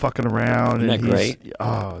Pryor is fucking around. Isn't and that great?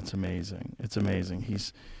 Oh, it's amazing! It's amazing.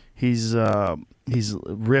 He's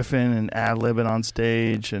riffing and ad-libbing on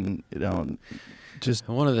stage, and just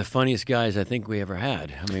One of the funniest guys I think we ever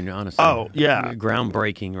had. I mean, honestly. Oh, yeah.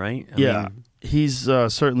 Groundbreaking, right? I yeah. mean, He's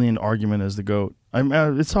certainly an argument as the GOAT.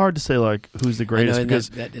 It's hard to say like who's the greatest and because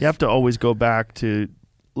that is- you have to always go back to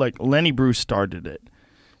like Lenny Bruce started it.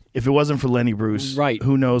 If it wasn't for Lenny Bruce, Right.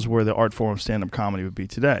 who knows where the art form of stand-up comedy would be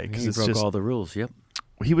today? Because he it's broke just all the rules. Yep.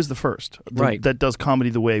 he was the first, Right. that does comedy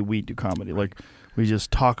the way we do comedy. Like we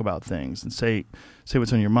just talk about things and say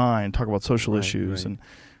what's on your mind, talk about social issues, right.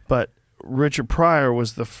 but Richard Pryor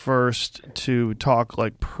was the first to talk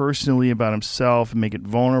like personally about himself and make it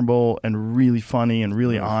vulnerable and really funny and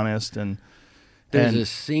really honest. And There's a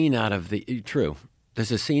scene out of the true.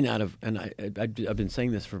 There's a scene out of, and I've been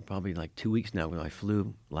saying this for probably like 2 weeks now when I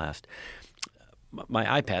flew last.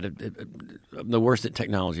 My iPad, I'm the worst at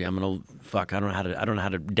technology. I'm an old fuck. I don't know how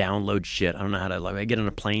to download shit. I don't know how to I get on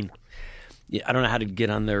a plane. I don't know how to get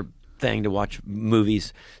on their thing to watch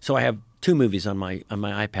movies. So I have 2 movies on my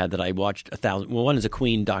iPad that I watched 1,000. Well, one is a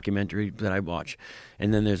Queen documentary that I watch,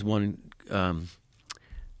 and then there's one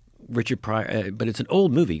Richard Pryor, but it's an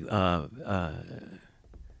old movie,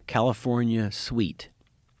 California Suite.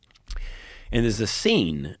 And there's a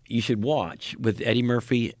scene you should watch with Eddie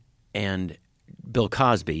Murphy and Bill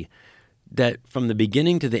Cosby that from the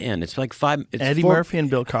beginning to the end, it's like 5. It's Eddie 4, Murphy and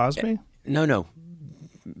Bill Cosby? No.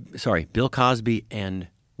 Sorry, Bill Cosby and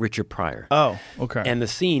Richard Pryor. Oh, okay. And the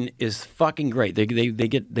scene is fucking great.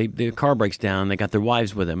 The car breaks down. They got their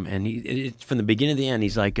wives with him, and it's from the beginning to the end.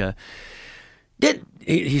 He's like,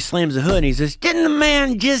 he slams the hood, and he says, "Didn't the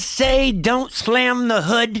man just say don't slam the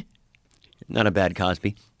hood?" Not a bad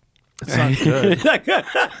Cosby. It's not good.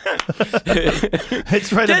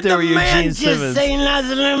 It's right up there with Eugene Simmons. Say not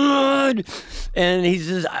slam the hood? And he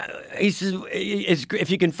says, it's if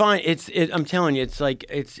you can find I'm telling you, it's like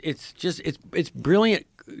it's brilliant.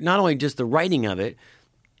 Not only just the writing of it,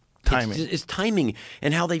 Timing. It's timing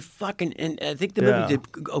and how they fucking. And I think the movie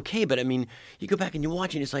did okay, but I mean, you go back and you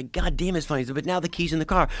watch it, and it's like, God damn, it's funny. But now the keys in the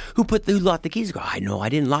car. Who locked the keys in the car? I know, I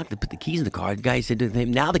didn't put the keys in the car. The guy said to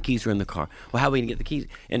him, now the keys are in the car. Well, how are we gonna get the keys?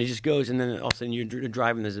 And it just goes, and then all of a sudden you're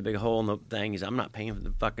driving. There's a big hole in the thing. He's, I'm not paying for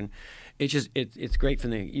the fucking. It's just it's great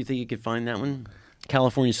from the. You think you could find that one?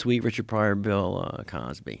 California Suite, Richard Pryor, Bill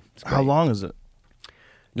Cosby. It's How great. long is it?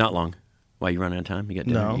 Not long. Why, you run out of time? You got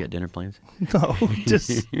dinner? No. You got dinner plans? No,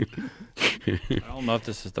 just. I don't know if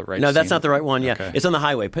this is the right. No, that's scene. not the right one. Yeah, Okay. it's on the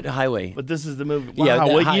highway. Put the highway. But this is the movie. Wow, Yeah,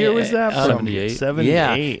 what year was that? From? 78.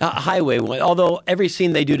 78. Yeah, highway one. Although every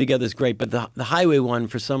scene they do together is great, but the highway one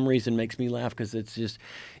for some reason makes me laugh because it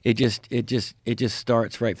just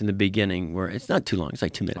starts right from the beginning where it's not too long. It's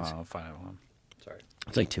like 2 minutes. Oh, fine. Hold on. Sorry.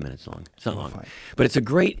 It's like 2 minutes long. It's not long, fine. but it's a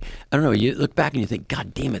great. I don't know. You look back and you think,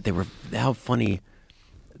 God damn it, how funny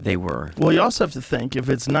they were. Well, you also have to think if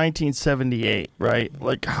it's 1978, right?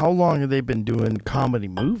 Like, how long have they been doing comedy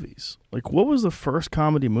movies? Like, what was the first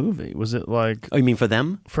comedy movie? Was it like Oh, you mean for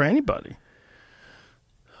them? for anybody?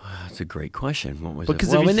 That's a great question. What was Because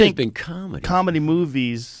it? Well, if you there's think been comedy. comedy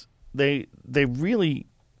movies, they really.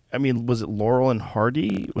 I mean, was it Laurel and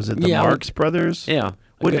Hardy? Was it the Yeah, Marx Brothers? Yeah.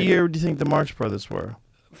 What Okay. year do you think the Marx Brothers were?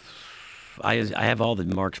 I have all the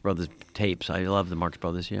Marx Brothers tapes. I love the Marx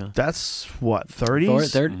Brothers. Yeah. That's what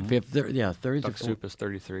 30s. Yeah, 30s. Duck Soup is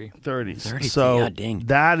 33. 30s. 30s, So yeah, dang.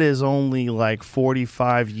 that is only like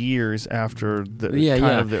 45 years after the Yeah, kind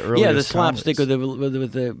yeah. of the earliest Yeah, the slapstick comedies.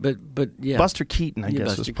 with the but yeah. Buster Keaton, I Yeah, guess,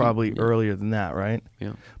 Buster was Keaton, probably yeah. earlier than that, right?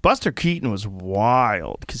 Yeah. Buster Keaton was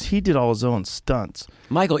wild because he did all his own stunts.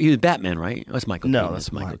 Michael, he was Batman, right? That's Michael No, Keaton. that's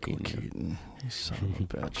It's Michael Keaton. You son of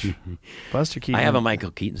a bitch. Buster Keaton. I have a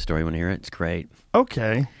Michael Keaton story. Want to hear it? It's great.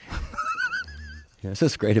 Okay. Yeah, it's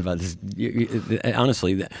what's great about this.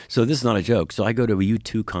 Honestly, so this is not a joke. So I go to a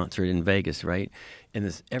U2 concert in Vegas, right? And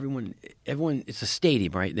this everyone, it's a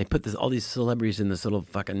stadium, right? They put all these celebrities in this little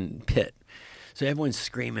fucking pit. So everyone's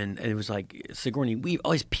screaming, and it was like Sigourney Weaver.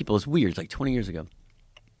 All these people, it's weird. It's like 20 years ago.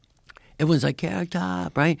 Everyone's like, Carrot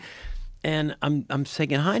Top, right? And I'm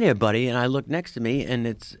saying hi to everybody, and I look next to me, and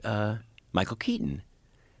it's Michael Keaton.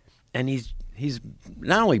 And he's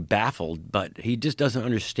not only baffled, but he just doesn't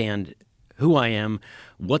understand who I am,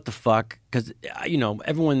 what the fuck, because,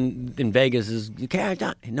 everyone in Vegas is, Carrot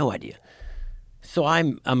Top, no idea. So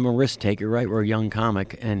I'm a risk taker, right? We're a young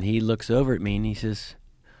comic, and he looks over at me, and he says,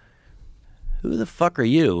 who the fuck are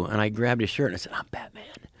you? And I grabbed his shirt, and I said, I'm Batman.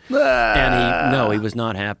 And he was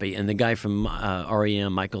not happy. And the guy from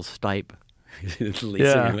REM, Michael Stipe, the lead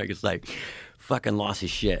singer, Michael Stipe, fucking lost his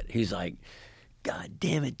shit. He's like, God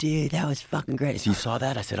damn it, dude, that was fucking great. So you saw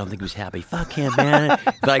that? I said, I don't think he was happy. Fuck him, man.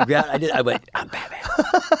 But I went, I'm Batman.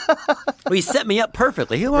 Well, he set me up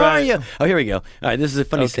perfectly. Who are you? Oh, here we go. All right, this is a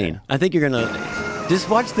funny scene. I think you're going to just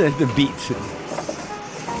watch the beats.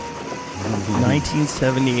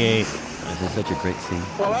 1978. This is such a great scene.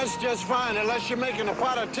 Well, that's just fine. Unless you're making a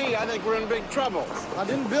pot of tea, I think we're in big trouble. I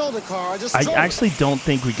didn't build a car. I actually don't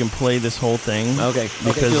think we can play this whole thing. Okay.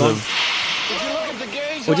 Because of... Did you look at the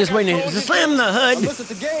gauge? We're just waiting to slam the hood. I looked at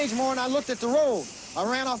the gauge more than I looked at the road. I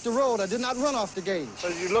ran off the road. I did not run off the gauge. So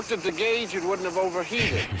if you looked at the gauge, it wouldn't have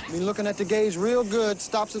overheated. I mean, looking at the gauge real good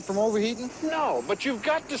stops it from overheating? No, but you've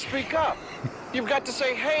got to speak up. You've got to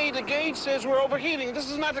say, hey, the gauge says we're overheating. This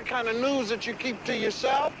is not the kind of news that you keep to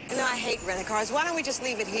yourself. No, I hate rental cars. Why don't we just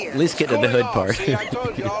leave it here? At least get to the hood part. See, I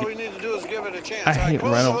told you, all we need to do is give it a chance. I hate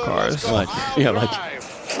rental cars. What? Yeah, like...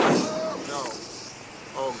 No.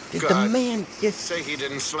 Oh, Did God. the man just... Say he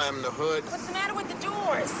didn't slam the hood. What's the matter with the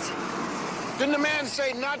doors? Didn't the man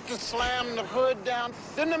say not to slam the hood down?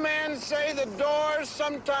 Didn't the man say the doors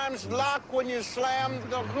sometimes lock when you slam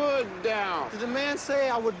the hood down? Did the man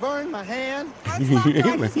say I would burn my hand? Let's lock the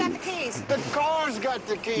door. Who's got the keys? The car's got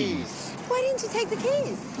the keys. Why didn't you take the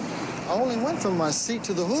keys? I only went from my seat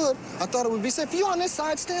to the hood. I thought it would be safe. You on this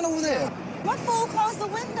side, stand over there. What fool closed the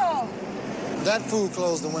window? That fool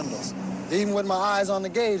closed the windows. Even with my eyes on the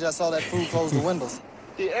gauge, I saw that fool close the windows.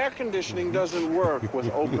 The air conditioning doesn't work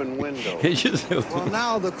with open windows. It's just... Well,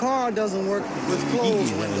 now the car doesn't work with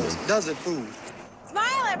closed windows, does it, fool?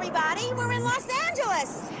 Smile, everybody. We're in Los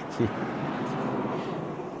Angeles.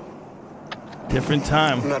 Different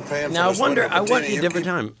time. I'm not paying for Now, I this wonder, one I want opportunity. a different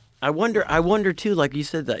time. I wonder too, like you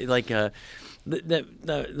said, that, like,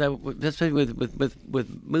 that's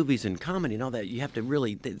with movies and comedy and all that, you have to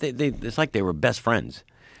really, it's like they were best friends.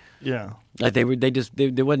 Yeah. Like they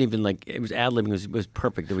wasn't even like, it was ad-libbing, was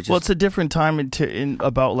perfect. It was just, Well, it's a different time in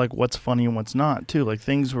about like what's funny and what's not too. Like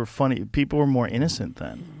things were funny. People were more innocent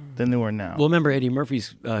then than they were now. well, remember Eddie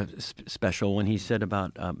Murphy's special when he said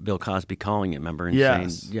about Bill Cosby calling it, remember, and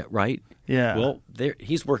Yes. saying, yeah, right? Yeah. Well,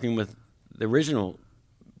 he's working with the original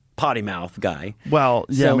potty mouth guy. Well,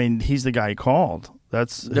 yeah, So- I mean, he's the guy he called.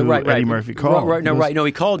 That's who Right, Eddie Murphy called. Right, no, It was- right. No,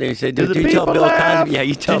 he called him. He said, Did the "Do you tell people Bill laugh? Cosby? Yeah,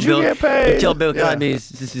 you tell Did you Bill. get paid?" You tell Bill Yeah.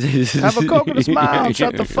 Cosby. Have a Coke and a smile and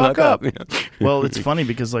shut the fuck up. Yeah. Well, it's funny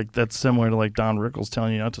because like that's similar to like Don Rickles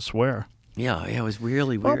telling you not to swear. Yeah, it was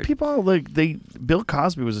really Well, weird. people Bill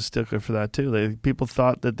Cosby was a stickler for that too. People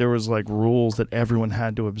thought that there was like rules that everyone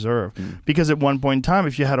had to observe because at one point in time,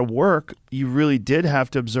 if you had to work, you really did have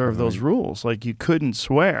to observe those rules. Like you couldn't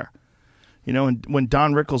swear. You know, and when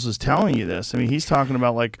Don Rickles is telling you this, I mean, he's talking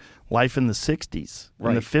about like life in the '60s, in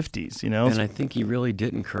the Right. '50s. You know, And I think he really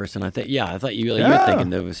didn't curse. And I thought you were thinking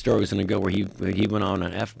the story was going to go where he went on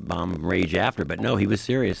an F-bomb rage after, but no, he was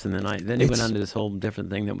serious. And then he went on to this whole different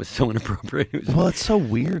thing that was so inappropriate. It was- well, it's so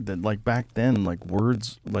weird that like back then, like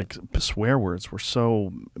words, like swear words, were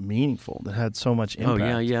so meaningful. That had so much oh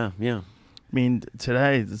impact. yeah. I mean,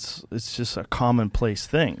 today it's just a commonplace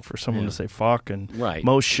thing for someone to say fuck, and Right.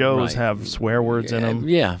 most shows Right. have swear words in them.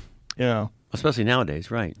 Yeah, You know. especially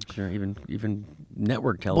nowadays, right? Sure, even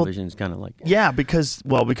network television is kind of like Yeah, because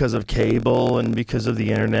of cable and because of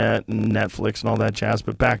the internet and Netflix and all that jazz.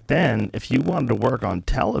 But back then, if you wanted to work on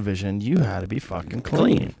television, you had to be fucking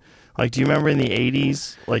clean. Like, do you remember in the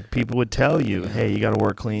 '80s, like people would tell you, "Hey, you got to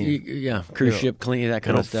work clean." Yeah, cruise ship clean, that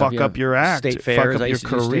kind it'll of stuff. fuck yeah. up your act, State fuck fairs. up I your used to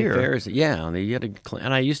do state career. fairs. Yeah, you had to clean,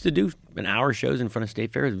 and I used to do an hour shows in front of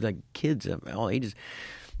state fairs with like kids of all ages.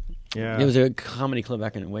 Yeah, There was a comedy club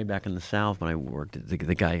way back in the South when I worked. The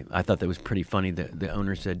guy, I thought that was pretty funny. The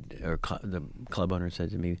owner said, or the club owner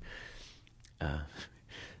said to me,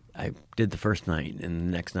 I did the first night, and the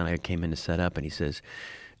next night I came in to set up, and he says,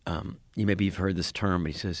 you've heard this term,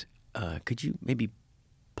 but he says, could you maybe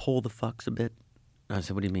pull the fucks a bit? And I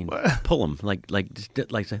said, what do you mean? Pull them, like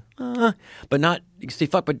say, but not say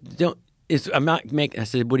fuck, but don't. I'm not making. I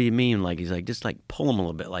said, what do you mean? Like he's like, just like pull them a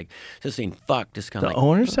little bit, like just saying fuck, just kind the of like.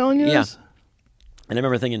 owner's telling you Yeah. this? And I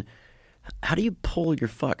remember thinking, How do you pull your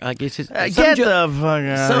fuck? I guess it's Get the fuck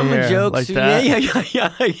out some of here. jokes, Like that?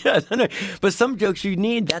 yeah. I know. But some jokes you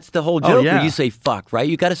need. That's the whole joke. yeah. Where you say fuck, right?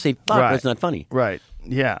 You got to say fuck, Right. or it's not funny. Right.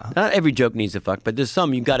 Yeah. Not every joke needs a fuck, but there's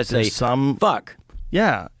some you got to say There's some- fuck.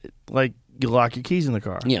 Yeah. Like you lock your keys in the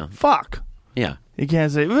car. Yeah. Fuck. Yeah. You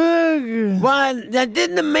can't say. Why?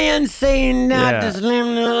 Didn't the man say not Yeah. to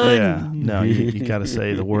slam the hood? Yeah. No, you got to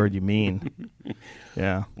say the word you mean.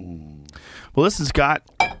 Yeah. Well, listen, Scott.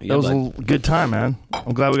 Yeah, That was bud. a good time, man.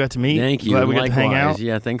 I'm glad we got to meet. Thank you. Glad we got to hang Likewise. out.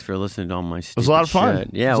 Yeah, thanks for listening to all my stupid was a lot of fun. shit.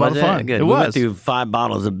 Yeah, It was a lot of fun. Good. It We went was. through 5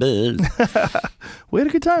 bottles of booze, We had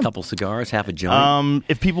a good time. a couple cigars, half a joint.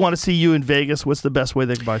 If people want to see you in Vegas, what's the best way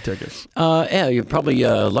they can buy tickets? Yeah, you're probably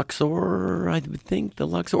Luxor, I would think, the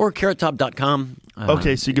Luxor, or CarrotTop.com.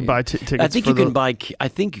 Okay, so you can buy tickets. I think for you can the- buy. I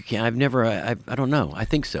think you can. I've never. I don't know. I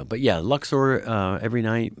think so. But yeah, Luxor every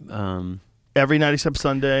night. every night except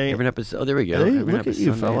Sunday. Every episode. Oh, there we go. Hey, every look night at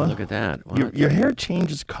you, Sunday. fella. Look at that. Wow. Your hair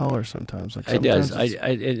changes color sometimes. Like It does. sometimes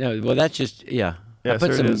it's Well, that's just yeah. Yeah, I put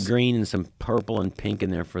so it some is. green and some purple and pink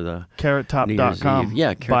in there for the New Year's CarrotTop.com. Eve.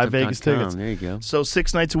 Yeah, buy Vegas CarrotTop.com. tickets. There you go. So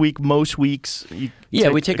 6 nights a week, most weeks. We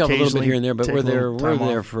take off a little bit here and there, but we're there. We're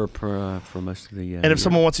there off. for most of the. And if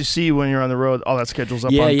someone wants to see you when you're on the road, all that schedule's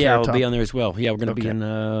up on I'll CarrotTop. be on there as well. Yeah, we're going to be Okay. in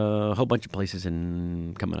a whole bunch of places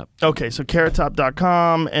and coming up. Okay, so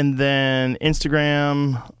CarrotTop.com and then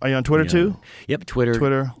Instagram. Are you on Twitter too? Yep,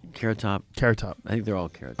 Twitter. Carrot Top. Carrot Top. I think they're all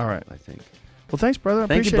Carrot Top. All right. I think. Well, thanks, brother. I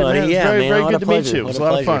Thank you, appreciate buddy. it, man. Yeah, It's very, man. very What good a to meet pleasure. you. It was a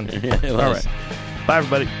What lot a of fun. pleasure. Yeah, it All was. right. Bye,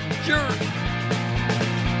 everybody. Sure.